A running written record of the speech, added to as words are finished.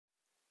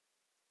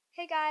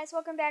Hey guys,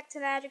 welcome back to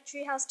Magic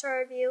Treehouse Toy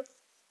Review.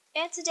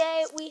 And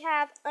today we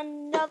have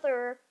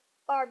another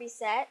Barbie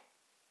set.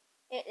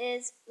 It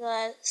is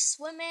the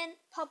Swimmin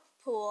pup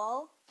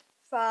pool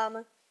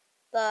from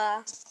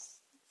the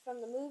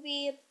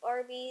movie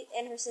Barbie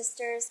and her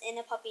sisters in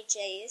a puppy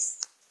chase.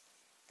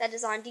 That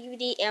is on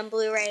DVD and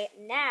Blu-ray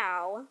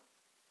now.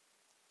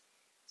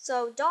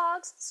 So the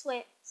dog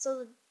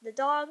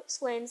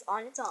swims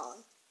on its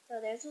own.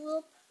 So there's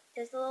a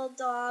little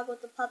dog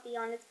with the puppy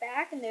on its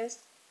back, and there's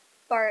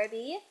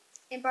Barbie,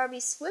 and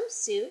Barbie's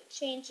swimsuit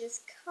changes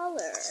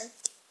color.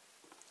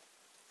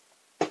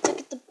 Look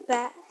at the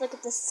back, look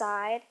at the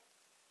side.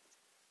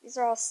 These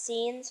are all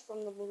scenes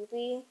from the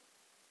movie.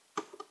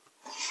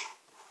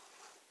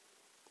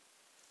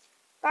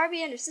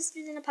 Barbie and her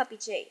sisters in a puppy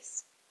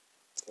chase.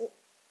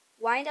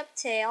 Wind up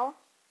tail,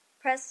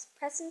 press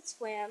and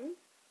swim.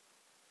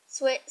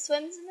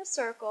 Swims in a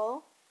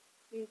circle,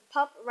 and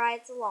pup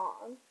rides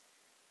along.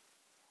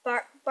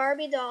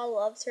 Barbie doll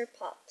loves her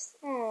pups.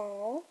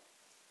 Aww.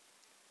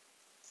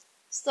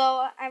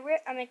 So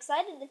I'm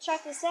excited to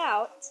check this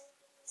out.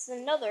 It's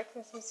another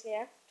Christmas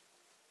gift.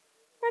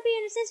 Barbie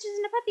and her sisters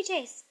in a puppy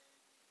chase.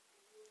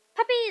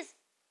 Puppies!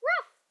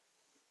 Ruff!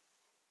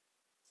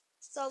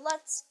 So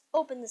let's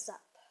open this up.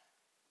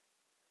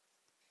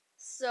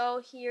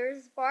 So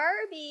here's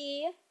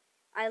Barbie.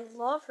 I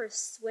love her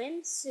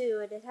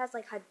swimsuit. It has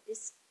like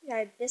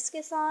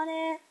hibiscus on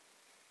it.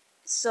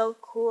 It's so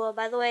cool.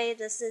 By the way,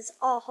 this is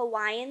all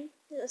Hawaiian.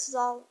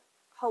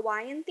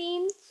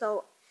 Themed.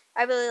 So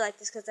I really like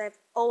this because I've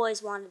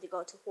always wanted to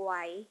go to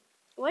Hawaii.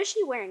 What is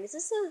she wearing? Is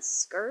this a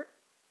skirt?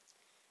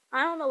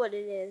 I don't know what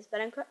it is,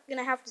 but I'm going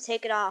to have to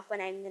take it off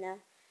when I'm going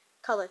to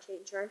color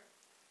change her.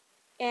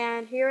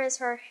 And here is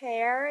her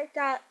hair.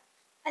 I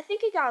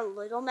think it got a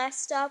little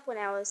messed up when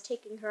I was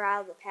taking her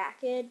out of the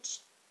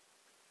package.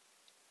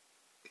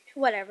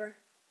 Whatever.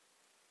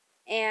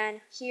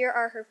 And here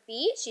are her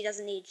feet. She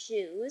doesn't need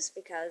shoes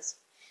because,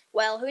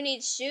 well, who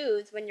needs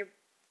shoes when you're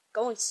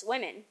going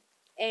swimming?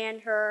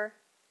 And her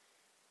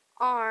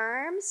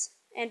arms,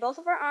 and both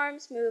of her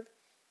arms move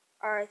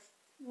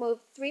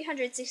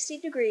 360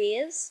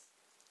 degrees,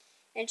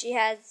 and she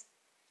has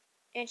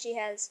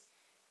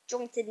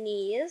jointed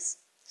knees,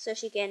 so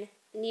she can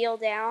kneel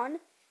down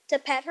to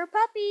pet her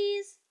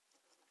puppies.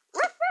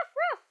 Ruff, ruff,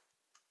 ruff.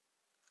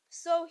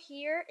 So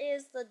here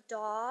is the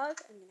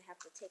dog. I'm gonna have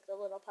to take the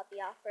little puppy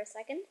off for a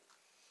second.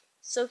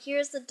 So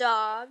here's the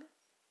dog.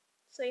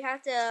 So you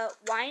have to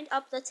wind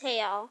up the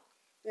tail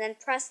and then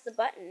press the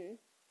button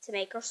to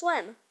make her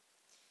swim.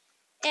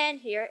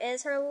 And here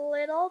is her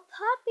little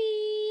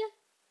puppy.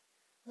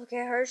 Look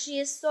at her. She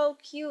is so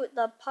cute.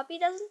 The puppy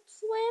doesn't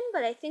swim,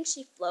 but I think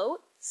she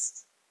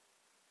floats.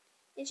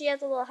 And she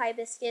has a little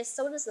hibiscus.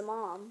 So does the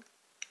mom.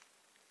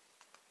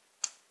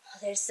 Oh,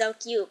 they're so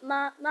cute.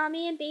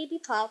 Mommy and baby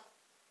pup.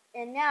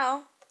 And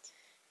now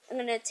I'm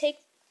gonna take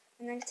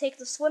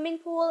the swimming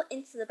pool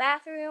into the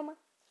bathroom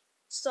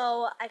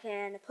so I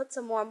can put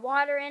some warm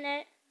water in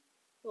it.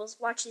 We'll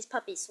watch these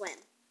puppies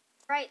swim.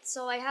 Right,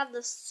 so I have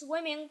the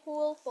swimming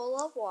pool full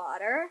of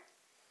water.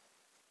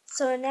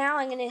 So now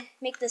I'm going to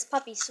make this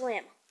puppy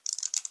swim.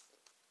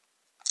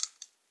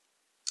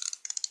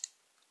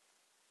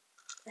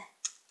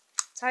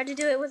 It's hard to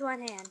do it with one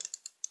hand.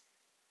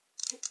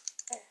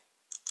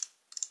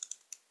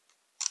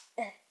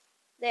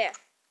 There.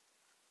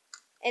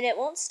 And it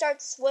won't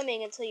start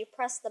swimming until you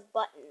press the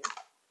button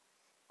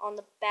on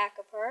the back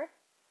of her.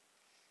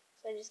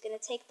 So I'm just going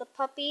to take the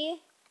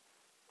puppy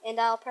and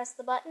I'll press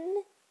the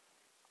button.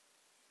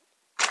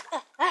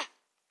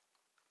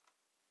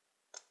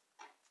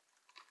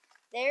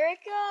 There it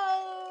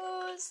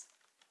goes.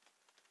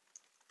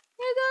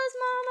 Here goes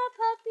Mama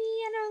Puppy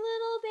and her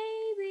little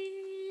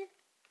baby.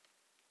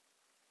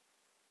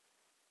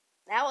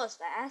 That was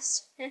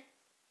fast.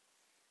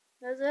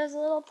 There's a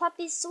little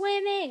puppy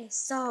swimming.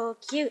 So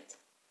cute.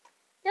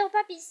 Little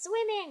puppy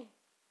swimming.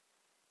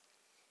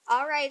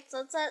 Alright, so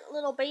let's let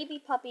little baby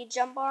puppy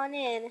jump on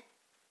in.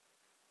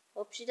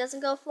 Hope she doesn't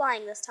go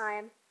flying this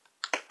time.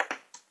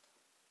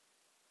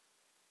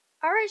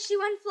 Alright, she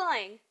went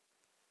flying.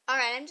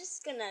 Alright, I'm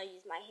just gonna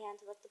use my hand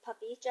to let the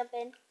puppy jump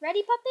in.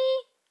 Ready,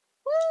 puppy?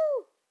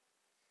 Woo!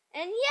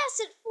 And yes,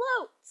 it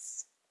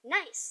floats!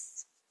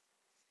 Nice!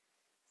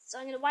 So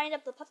I'm gonna wind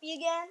up the puppy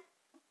again.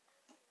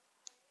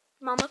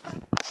 Mama,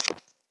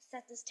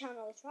 set this down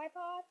on the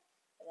tripod,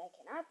 but I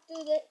cannot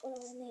do that when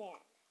I'm in the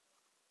hand.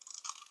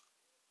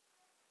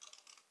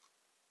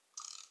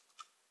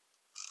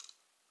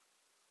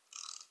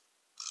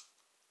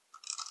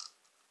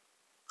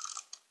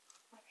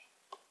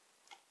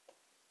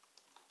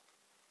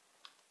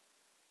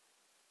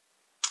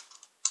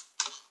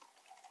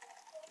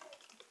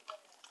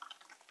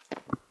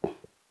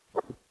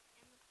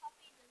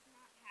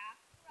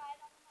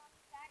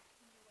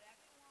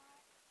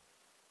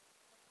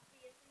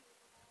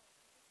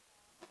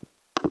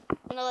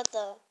 I'm gonna let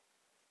the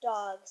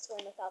dog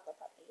swim without the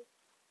puppy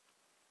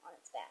on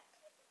its back.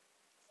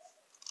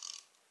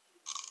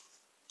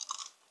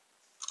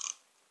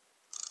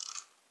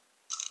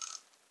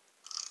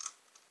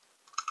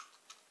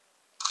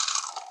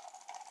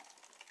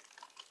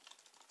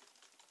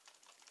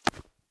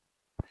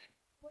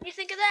 What do you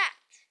think of that?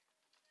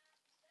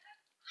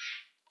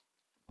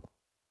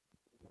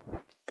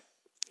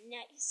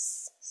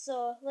 Nice.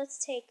 So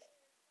let's take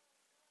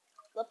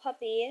the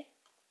puppy,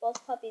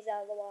 both puppies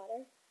out of the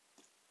water.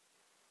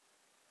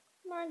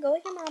 Come on, go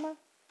with your mama.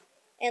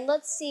 And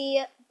let's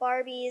see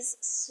Barbie's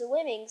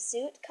swimming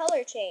suit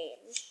color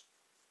change.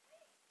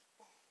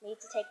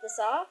 Need to take this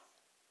off.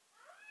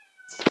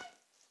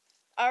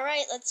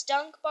 Alright, let's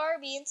dunk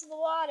Barbie into the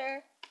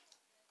water.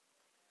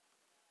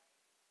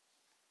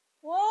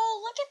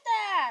 Whoa, look at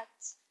that!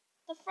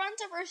 The front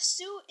of her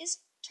suit is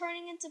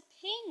turning into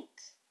pink.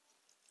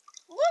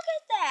 Look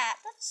at that!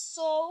 That's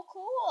so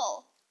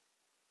cool!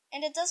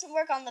 And it doesn't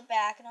work on the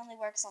back, it only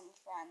works on the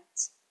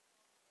front.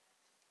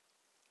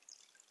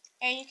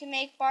 And you can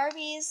make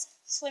Barbie's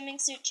swimming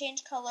suit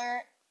change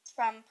color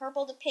from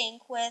purple to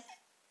pink with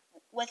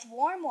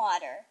warm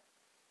water.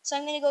 So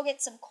I'm going to go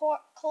get some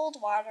cold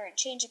water and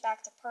change it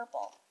back to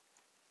purple.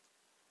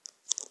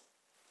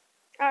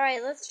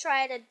 Alright, let's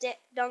try to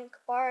dunk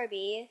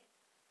Barbie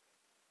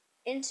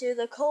into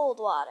the cold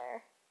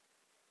water.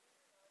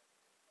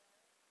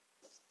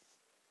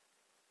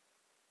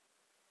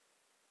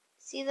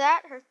 See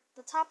that?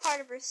 The top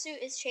part of her suit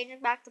is changing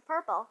back to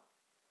purple.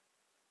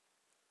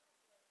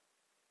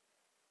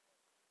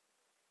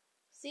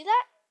 See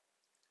that?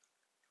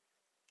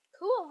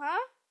 Cool,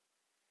 huh?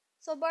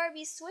 So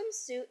Barbie's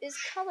swimsuit is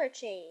color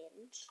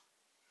change.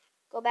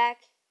 Go back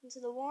into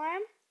the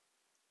warm.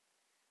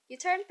 You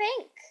turn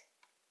pink.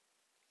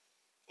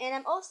 And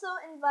I'm also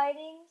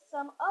inviting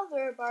some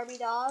other Barbie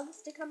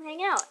dogs to come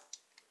hang out,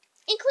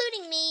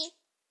 including me.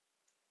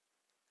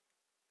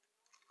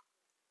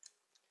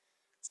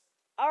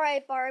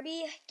 Alright,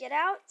 Barbie, get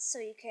out so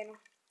you can...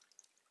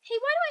 Hey,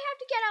 why do I have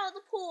to get out of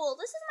the pool?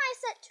 This is my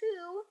set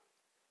too.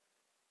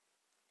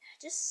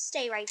 Just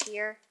stay right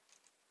here.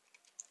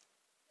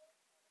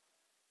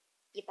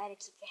 You better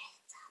keep your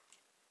hands up.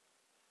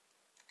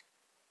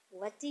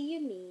 What do you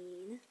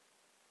mean?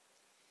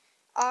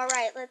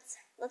 Alright, let's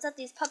let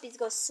these puppies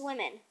go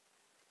swimming.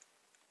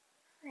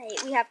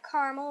 Alright, we have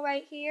Caramel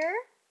right here.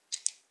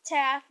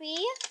 Taffy.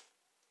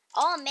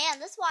 Oh man,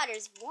 this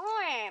water's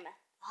warm.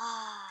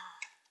 Ah,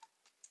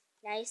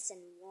 nice and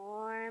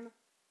warm.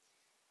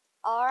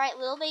 Alright,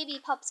 little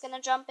baby pup's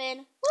gonna jump in.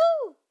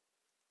 Woo!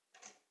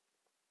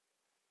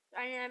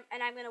 And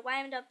I'm gonna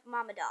wind up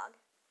Mama Dog.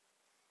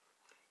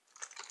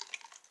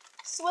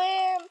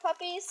 Swim,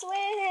 puppy,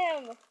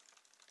 swim!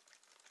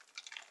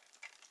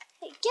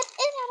 Hey, get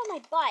in out of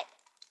my butt!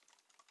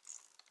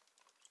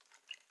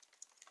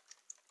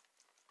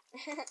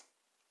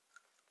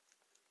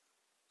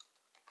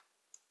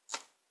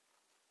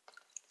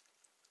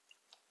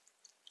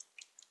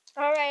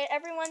 Alright,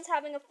 everyone's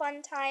having a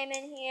fun time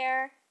in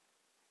here.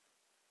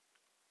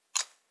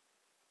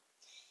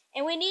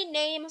 And we need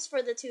names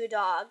for the two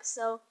dogs,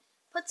 so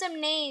put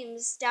some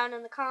names down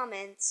in the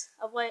comments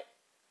of what...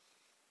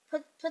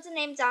 Put the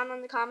names down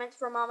in the comments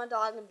for Mama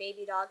Dog and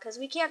Baby Dog, because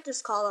we can't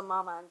just call them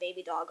Mama and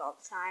Baby Dog all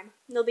the time.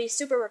 They'll be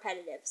super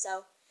repetitive,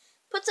 so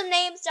put some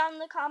names down in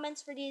the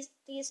comments for these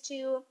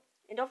two.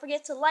 And don't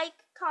forget to like,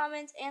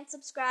 comment, and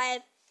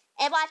subscribe.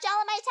 And watch all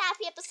of my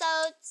Taffy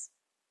episodes.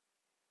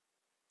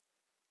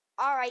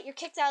 Alright, you're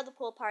kicked out of the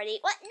pool party.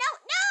 What? No!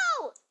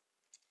 No!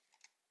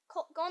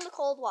 Go in the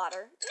cold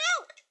water.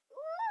 No!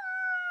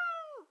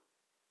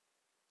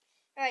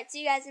 Alright,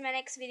 see you guys in my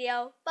next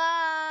video. Bye!